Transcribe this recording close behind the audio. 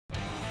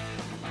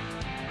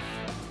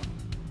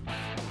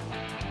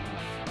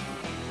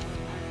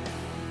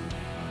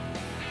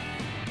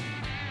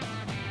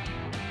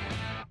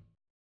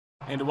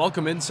And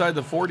welcome inside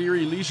the Fort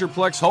Erie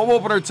Leisureplex home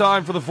opener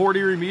time for the Fort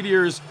Erie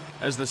Meteors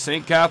as the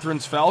St.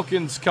 Catharines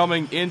Falcons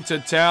coming into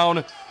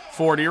town.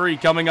 Fort Erie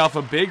coming off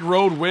a big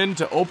road win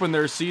to open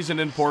their season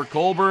in Port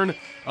Colborne.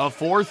 A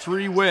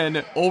 4-3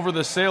 win over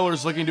the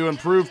Sailors, looking to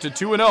improve to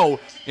 2-0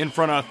 in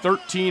front of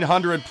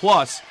 1,300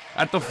 plus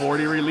at the Fort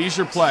Erie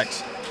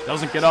Leisureplex.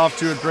 Doesn't get off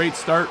to a great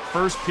start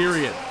first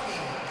period.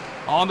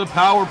 On the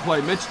power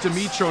play, Mitch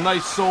Demetro,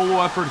 nice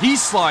solo effort. He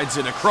slides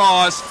it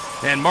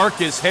across, and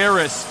Marcus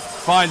Harris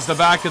finds the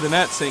back of the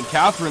net. St.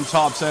 Catharines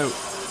hops out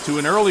to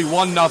an early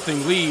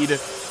 1-0 lead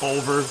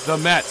over the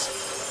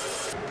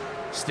Mets.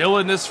 Still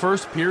in this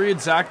first period,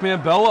 Zach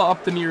Mambella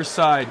up the near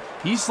side.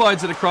 He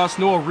slides it across.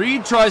 Noah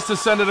Reed tries to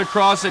send it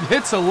across and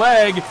hits a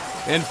leg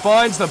and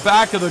finds the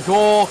back of the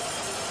goal.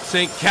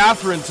 St.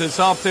 Catharines has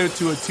hopped out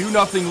to a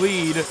 2-0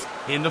 lead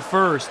in the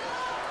first.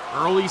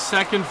 Early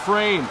second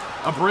frame,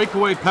 a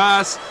breakaway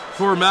pass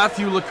for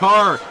Matthew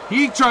Lacar.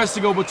 He tries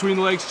to go between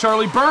the legs.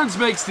 Charlie Burns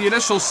makes the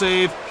initial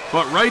save,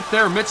 but right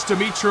there, Mitch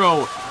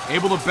Demetro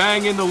able to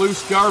bang in the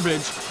loose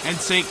garbage, and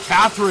St.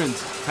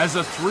 Catharines has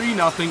a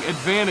 3-0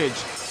 advantage.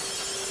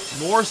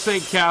 More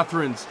St.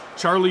 Catharines.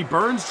 Charlie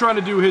Burns trying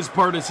to do his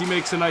part as he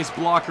makes a nice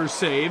blocker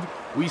save.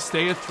 We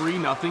stay a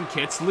 3-0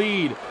 Kits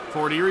lead.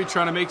 Fort Erie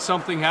trying to make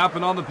something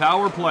happen on the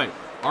power play.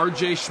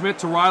 RJ Schmidt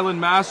to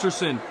Ryland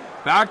Masterson.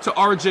 Back to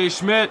RJ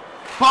Schmidt.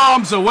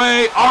 Bombs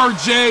away.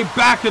 RJ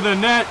back of the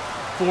net.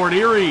 Fort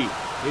Erie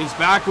is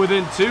back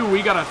within two.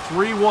 We got a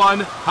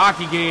 3-1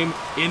 hockey game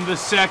in the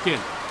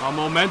second. A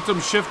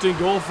momentum-shifting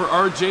goal for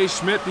R.J.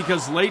 Schmidt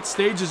because late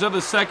stages of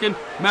the second,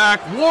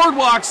 Mac Ward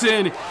walks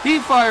in. He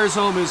fires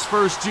home his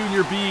first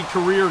Junior B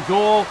career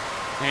goal.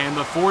 And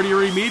the Fort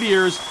Erie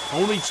Meteors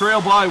only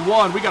trail by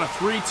one. We got a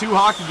 3-2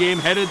 hockey game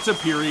headed to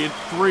period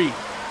 3.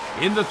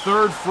 In the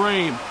third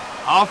frame,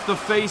 off the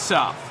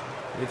face-off,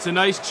 it's a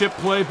nice chip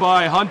play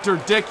by Hunter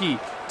Dickey.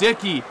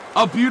 Dickey,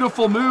 a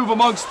beautiful move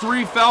amongst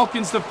three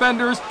Falcons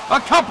defenders. A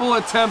couple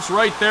attempts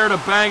right there to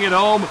bang it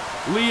home.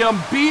 Liam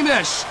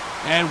Beamish.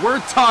 And we're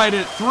tied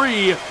at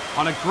 3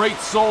 on a great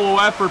solo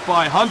effort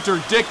by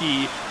Hunter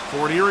Dickey.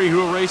 Fort Erie,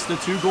 who erased the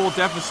 2-goal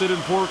deficit in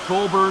Port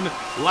Colborne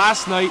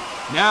last night,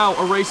 now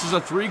erases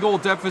a 3-goal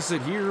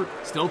deficit here.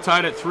 Still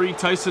tied at 3.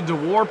 Tyson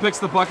DeWar picks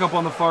the puck up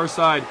on the far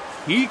side.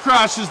 He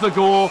crashes the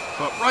goal,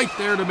 but right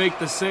there to make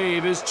the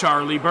save is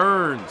Charlie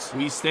Burns.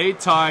 We stay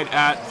tied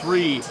at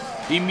 3.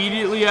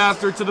 Immediately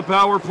after, to the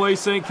power play,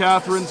 St.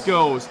 Catharines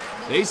goes.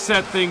 They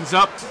set things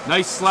up.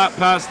 Nice slap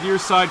pass near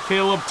side.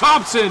 Caleb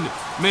Thompson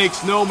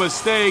makes no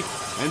mistake.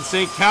 And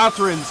St.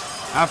 Catharines,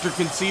 after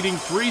conceding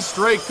 3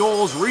 straight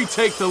goals,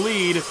 retake the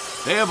lead.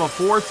 They have a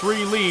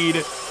 4-3 lead,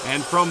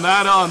 and from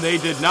that on, they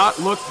did not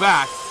look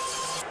back.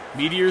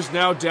 Meteors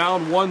now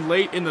down 1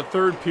 late in the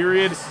third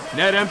period.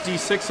 Net empty,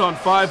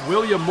 6-on-5.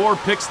 William Moore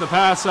picks the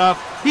pass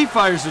off. He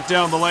fires it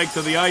down the length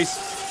of the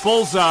ice.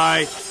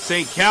 Bullseye.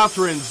 St.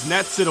 Catharines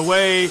nets it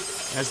away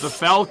as the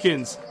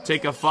Falcons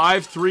take a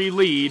 5-3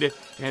 lead,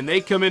 and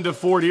they come into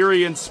Fort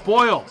Erie and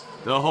spoil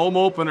the home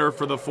opener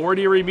for the Fort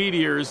Erie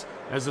Meteors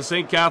as the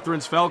St.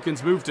 Catharines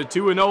Falcons move to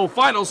 2-0.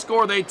 Final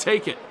score, they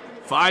take it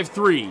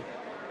 5-3